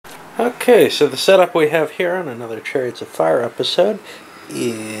Okay, so the setup we have here on another Chariots of Fire episode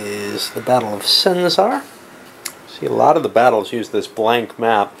is the Battle of Senzar. See, a lot of the battles use this blank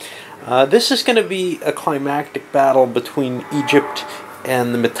map. This is going to be a climactic battle between Egypt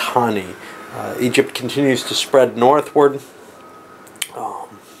and the Mitanni. Egypt continues to spread northward,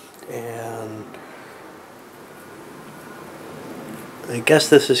 and I guess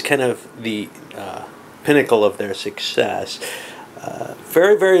this is kind of the pinnacle of their success.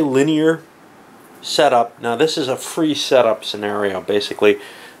 Very, very linear setup. Now this is a free setup scenario. Basically,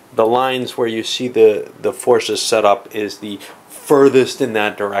 the lines where you see the forces set up is the furthest in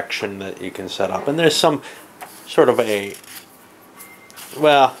that direction that you can set up. And there's some sort of a,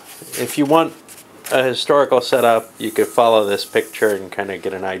 well, if you want a historical setup, you could follow this picture and kind of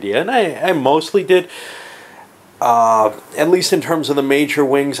get an idea. And I mostly did. At least in terms of the major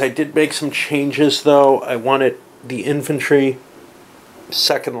wings. I did make some changes though. I wanted the infantry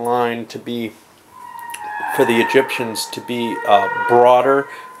second line to be, for the Egyptians, to be broader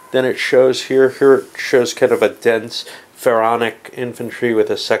than it shows here. Here it shows kind of a dense pharaonic infantry with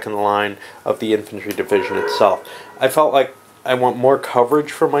a second line of the infantry division itself. I felt like I want more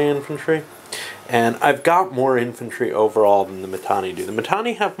coverage for my infantry, and I've got more infantry overall than the Mitanni do. The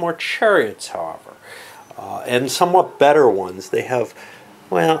Mitanni have more chariots, however, and somewhat better ones. They have,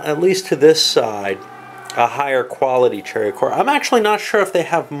 well, at least to this side, a higher quality chariot corps. I'm actually not sure if they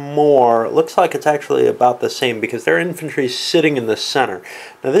have more. It looks like it's actually about the same because their infantry is sitting in the center.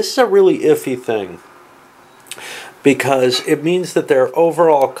 Now this is a really iffy thing because it means that their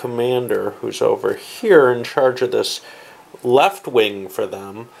overall commander, who's over here in charge of this left wing for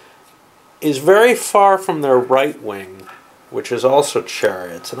them, is very far from their right wing, which is also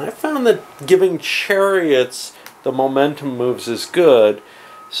chariots. And I found that giving chariots the momentum moves is good.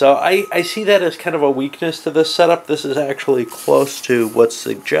 So I see that as kind of a weakness to this setup. This is actually close to what's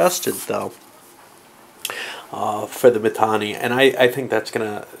suggested, though, for the Mitanni, and I think that's going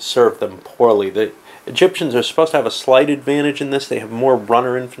to serve them poorly. The Egyptians are supposed to have a slight advantage in this. They have more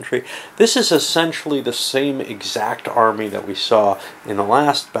runner infantry. This is essentially the same exact army that we saw in the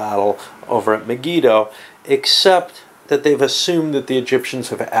last battle over at Megiddo, except that they've assumed that the Egyptians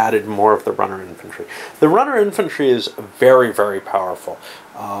have added more of the runner infantry. The runner infantry is very, very powerful.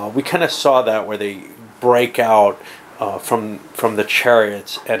 We kind of saw that where they break out from the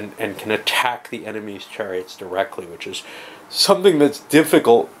chariots and can attack the enemy's chariots directly, which is something that's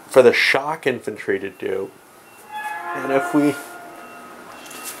difficult for the shock infantry to do. And if we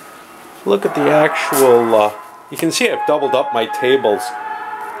look at the actual, you can see I've doubled up my tables.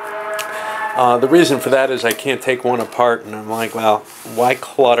 The reason for that is I can't take one apart, and I'm like, well, why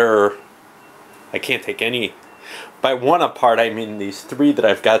clutter? I can't take any. By one apart, I mean these three that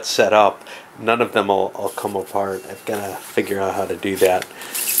I've got set up. None of them will come apart. I've got to figure out how to do that.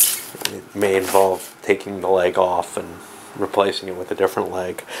 It may involve taking the leg off and replacing it with a different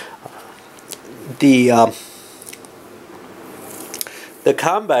leg. The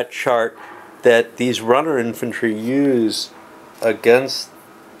combat chart that these runner infantry use against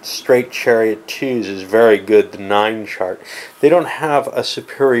straight chariot 2s is very good, the 9 chart. They don't have a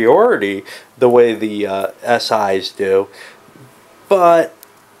superiority the way the SIs do, but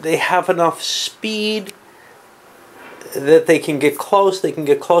they have enough speed that they can get close. They can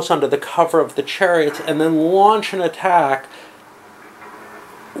get close under the cover of the chariots and then launch an attack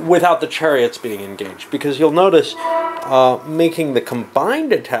without the chariots being engaged. Because you'll notice, making the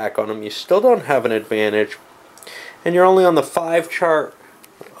combined attack on them, you still don't have an advantage, and you're only on the 5 chart.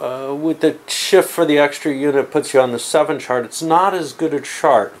 With the shift for the extra unit puts you on the 7 chart. It's not as good a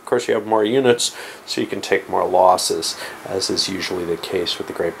chart. Of course, you have more units, so you can take more losses, as is usually the case with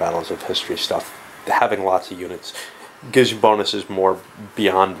the Great Battles of History stuff. Having lots of units gives you bonuses more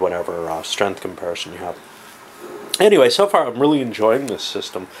beyond whatever strength comparison you have. Anyway, so far I'm really enjoying this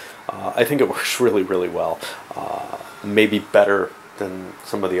system. I think it works really, really well. Maybe better than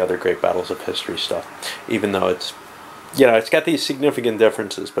some of the other Great Battles of History stuff, even though it's, you know, it's got these significant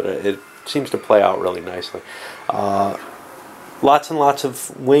differences, but it seems to play out really nicely. Lots and lots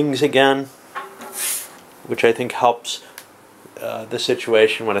of wings again, which I think helps the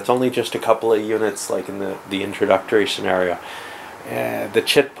situation when it's only just a couple of units, like in the introductory scenario. The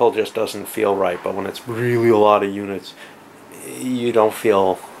chit pull just doesn't feel right, but when it's really a lot of units, you don't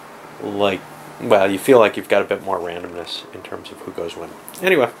feel like, well, you feel like you've got a bit more randomness in terms of who goes when.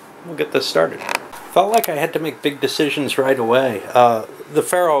 Anyway, we'll get this started. Felt like I had to make big decisions right away. The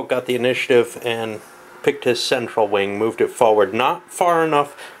Pharaoh got the initiative and picked his central wing, moved it forward, not far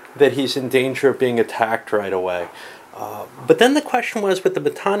enough that he's in danger of being attacked right away. But then the question was with the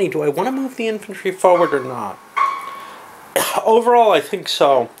Mitanni, do I want to move the infantry forward or not? Overall, I think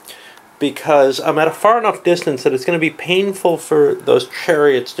so. because I'm at a far enough distance that it's going to be painful for those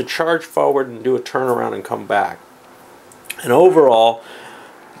chariots to charge forward and do a turnaround and come back. And overall,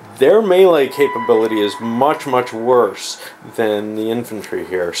 their melee capability is much, much worse than the infantry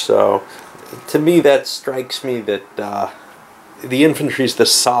here. So, to me, that strikes me that the infantry is the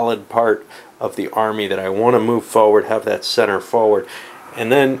solid part of the army that I want to move forward, have that center forward.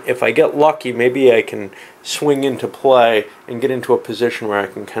 And then, if I get lucky, maybe I can swing into play and get into a position where I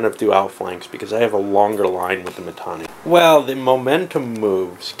can kind of do outflanks, because I have a longer line with the Mitanni. Well, the momentum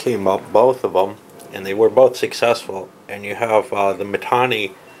moves came up, both of them, and they were both successful. And you have the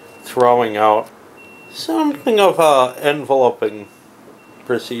Mitanni throwing out something of enveloping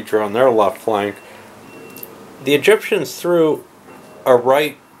procedure on their left flank. The Egyptians threw a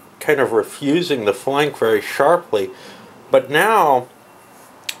right, kind of refusing the flank very sharply, but now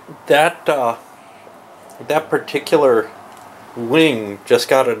that that particular wing just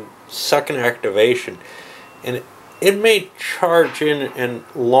got a second activation, and it may charge in and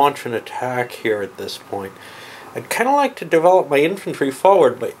launch an attack here at this point. I'd kind of like to develop my infantry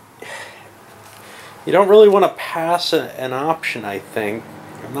forward, but you don't really want to pass an option, I think.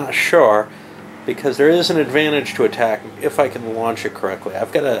 I'm not sure, because there is an advantage to attack if I can launch it correctly.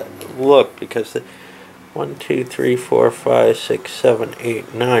 I've got to look, because 1, 2, 3, 4, 5, 6, 7,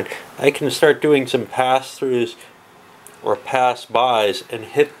 8, 9. I can start doing some pass-throughs or pass-bys and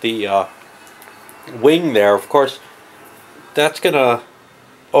hit the wing there. Of course, that's going to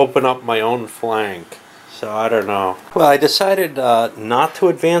open up my own flank. So I don't know. Well, I decided not to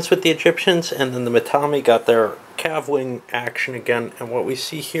advance with the Egyptians, and then the Mitanni got their cav wing action again. And what we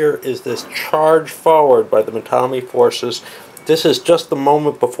see here is this charge forward by the Mitanni forces. This is just the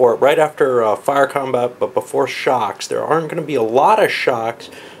moment before, right after fire combat, but before shocks. There aren't going to be a lot of shocks,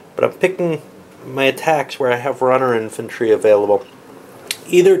 but I'm picking my attacks where I have runner infantry available,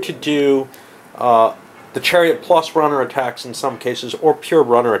 either to do the chariot plus runner attacks in some cases, or pure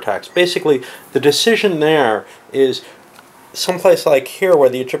runner attacks. Basically, the decision there is someplace like here where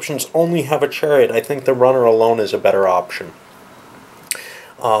the Egyptians only have a chariot. I think the runner alone is a better option.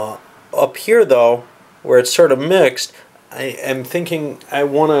 Up here, though, where it's sort of mixed, I am thinking I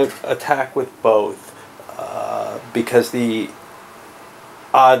want to attack with both, because the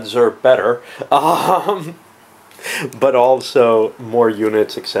odds are better, but also more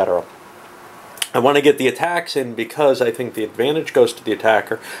units, etc. I want to get the attacks in because I think the advantage goes to the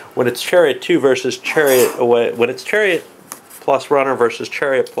attacker. When it's chariot 2 versus chariot away, when it's chariot plus runner versus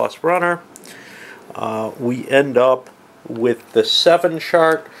chariot plus runner, we end up with the 7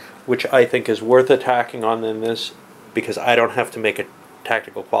 chart, which I think is worth attacking on in this, because I don't have to make a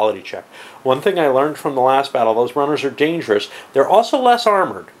tactical quality check. One thing I learned from the last battle, those runners are dangerous. They're also less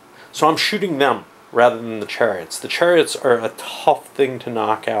armored, so I'm shooting them rather than the chariots. The chariots are a tough thing to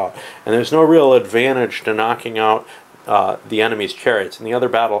knock out, and there's no real advantage to knocking out the enemy's chariots. In the other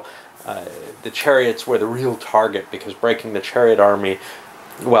battle, the chariots were the real target, because breaking the chariot army,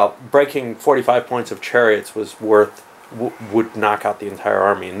 well, breaking 45 points of chariots was would knock out the entire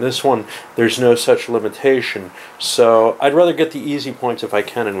army. In this one, there's no such limitation, so I'd rather get the easy points if I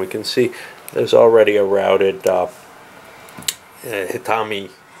can, and we can see there's already a routed Hitami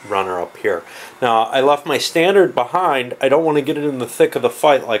runner up here. Now, I left my standard behind. I don't want to get it in the thick of the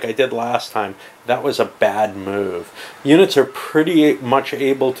fight like I did last time. That was a bad move. Units are pretty much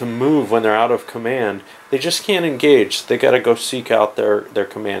able to move when they're out of command. They just can't engage. They got to go seek out their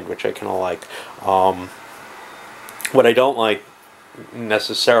command, which I kind of like. What I don't like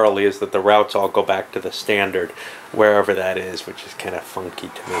necessarily is that the routes all go back to the standard, wherever that is, which is kind of funky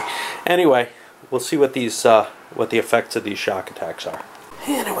to me. Anyway, we'll see what these what the effects of these shock attacks are.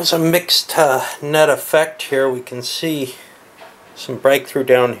 And it was a mixed net effect here. We can see some breakthrough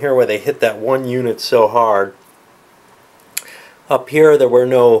down here where they hit that one unit so hard. Up here there were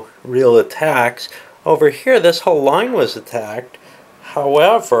no real attacks. Over here this whole line was attacked.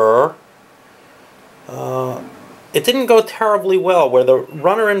 However, it didn't go terribly well. Where the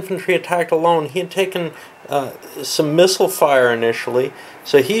runner infantry attacked alone, he had taken some missile fire initially,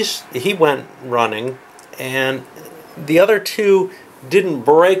 so he went running, and the other two didn't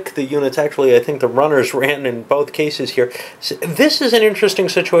break the units. Actually, I think the runners ran in both cases here. So this is an interesting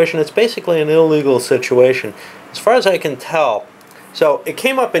situation. It's basically an illegal situation, as far as I can tell. So it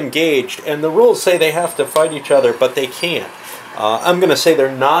came up engaged, and the rules say they have to fight each other, but they can't. I'm going to say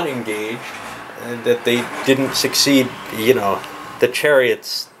they're not engaged, and that they didn't succeed. You know, the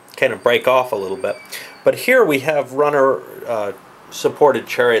chariots kind of break off a little bit. But here we have runner supported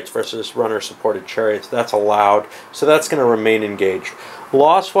chariots versus runner supported chariots. That's allowed, so that's going to remain engaged.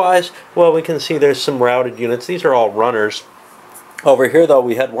 Loss wise, well, we can see there's some routed units. These are all runners. Over here, though,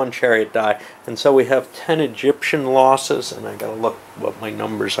 we had 1 chariot die, and so we have 10 Egyptian losses, and I gotta look what my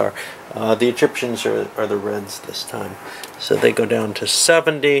numbers are. The Egyptians are the reds this time, so they go down to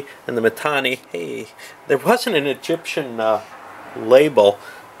 70, and the Mitanni, hey, there wasn't an Egyptian label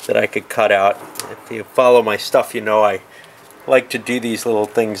that I could cut out. If you follow my stuff, you know I like to do these little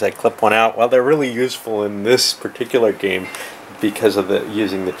things. I clip one out. Well, they're really useful in this particular game because of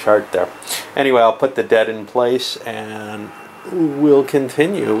using the chart there. Anyway, I'll put the dead in place, and we'll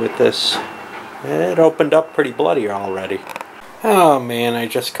continue with this. It opened up pretty bloody already. Oh man, I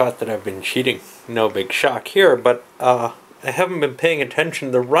just caught that I've been cheating. No big shock here, but I haven't been paying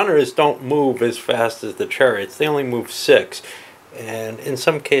attention. The runners don't move as fast as the chariots. They only move 6. And in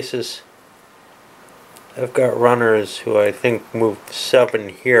some cases, I've got runners who I think moved 7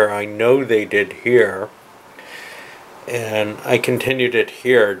 here. I know they did here. And I continued it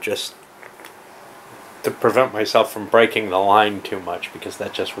here just to prevent myself from breaking the line too much, because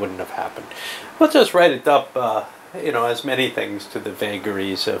that just wouldn't have happened. We'll just write it up, you know, as many things to the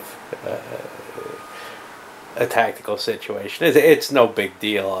vagaries of a tactical situation. It's no big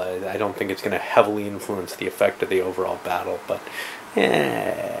deal. I don't think it's going to heavily influence the effect of the overall battle, but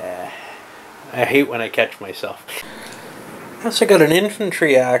I hate when I catch myself. I also got an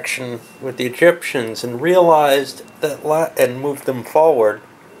infantry action with the Egyptians and realized that, and moved them forward,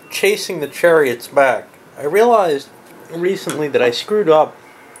 chasing the chariots back. I realized recently that I screwed up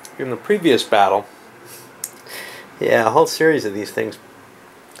in the previous battle. Yeah, a whole series of these things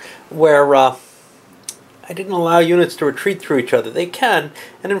where I didn't allow units to retreat through each other. They can,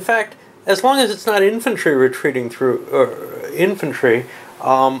 and in fact, as long as it's not infantry retreating through infantry,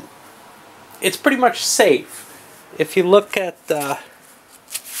 it's pretty much safe. If you look at the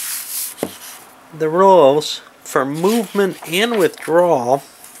rules for movement and withdrawal,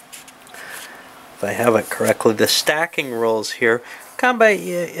 if I have it correctly, the stacking rules here, combat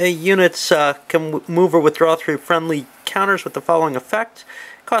units can move or withdraw through friendly counters with the following effect.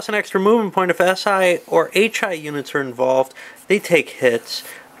 Costs an extra movement point if SI or HI units are involved. They take hits,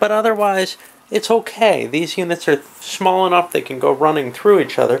 but otherwise it's okay. These units are small enough they can go running through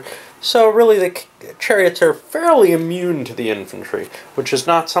each other. So really the chariots are fairly immune to the infantry, which is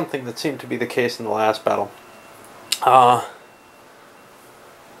not something that seemed to be the case in the last battle. I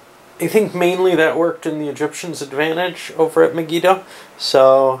think mainly that worked in the Egyptians' advantage over at Megiddo,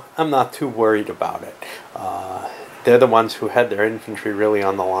 so I'm not too worried about it. They're the ones who had their infantry really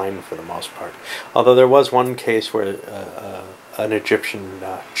on the line for the most part. Although there was one case where an Egyptian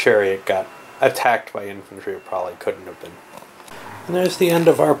chariot got attacked by infantry. It probably couldn't have been. And there's the end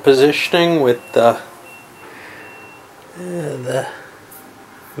of our positioning with the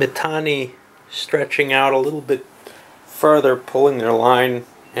Mitanni stretching out a little bit further, pulling their line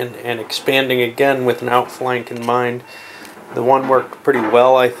and expanding again with an outflank in mind. The one worked pretty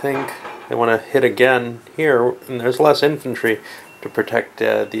well, I think. They want to hit again here, and there's less infantry to protect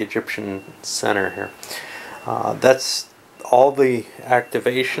the Egyptian center here. That's all the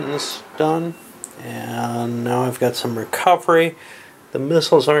activations done, and now I've got some recovery. The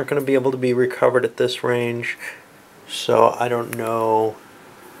missiles aren't going to be able to be recovered at this range, so I don't know.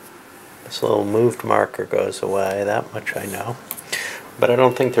 This little moved marker goes away, that much I know. But I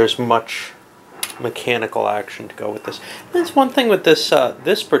don't think there's much mechanical action to go with this. That's one thing with this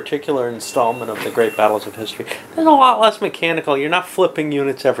this particular installment of the Great Battles of History. There's a lot less mechanical. You're not flipping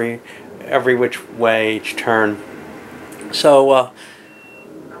units every which way each turn. So,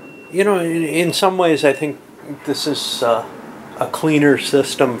 you know, in some ways I think this is a cleaner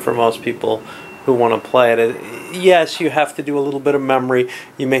system for most people who want to play it. Yes, you have to do a little bit of memory.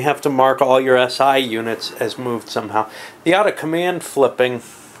 You may have to mark all your SI units as moved somehow. The out-of-command flipping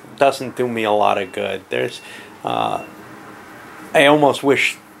doesn't do me a lot of good. There's, I almost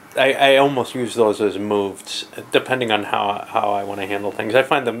wish, I almost use those as moved, depending on how I want to handle things. I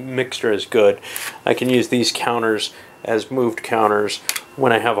find the mixture is good. I can use these counters as moved counters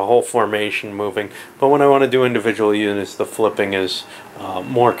when I have a whole formation moving, but when I want to do individual units, the flipping is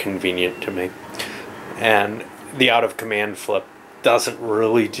more convenient to me. And the out-of-command flip doesn't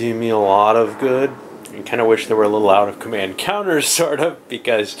really do me a lot of good. I kind of wish there were a little out-of-command counters, sort of,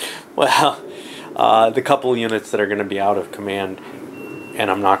 because, well, the couple units that are going to be out of command, and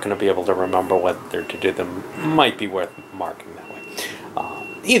I'm not going to be able to remember whether to do them, might be worth marking that way.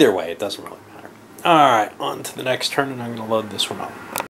 Either way, it doesn't really matter. Alright, on to the next turn, and I'm going to load this one up.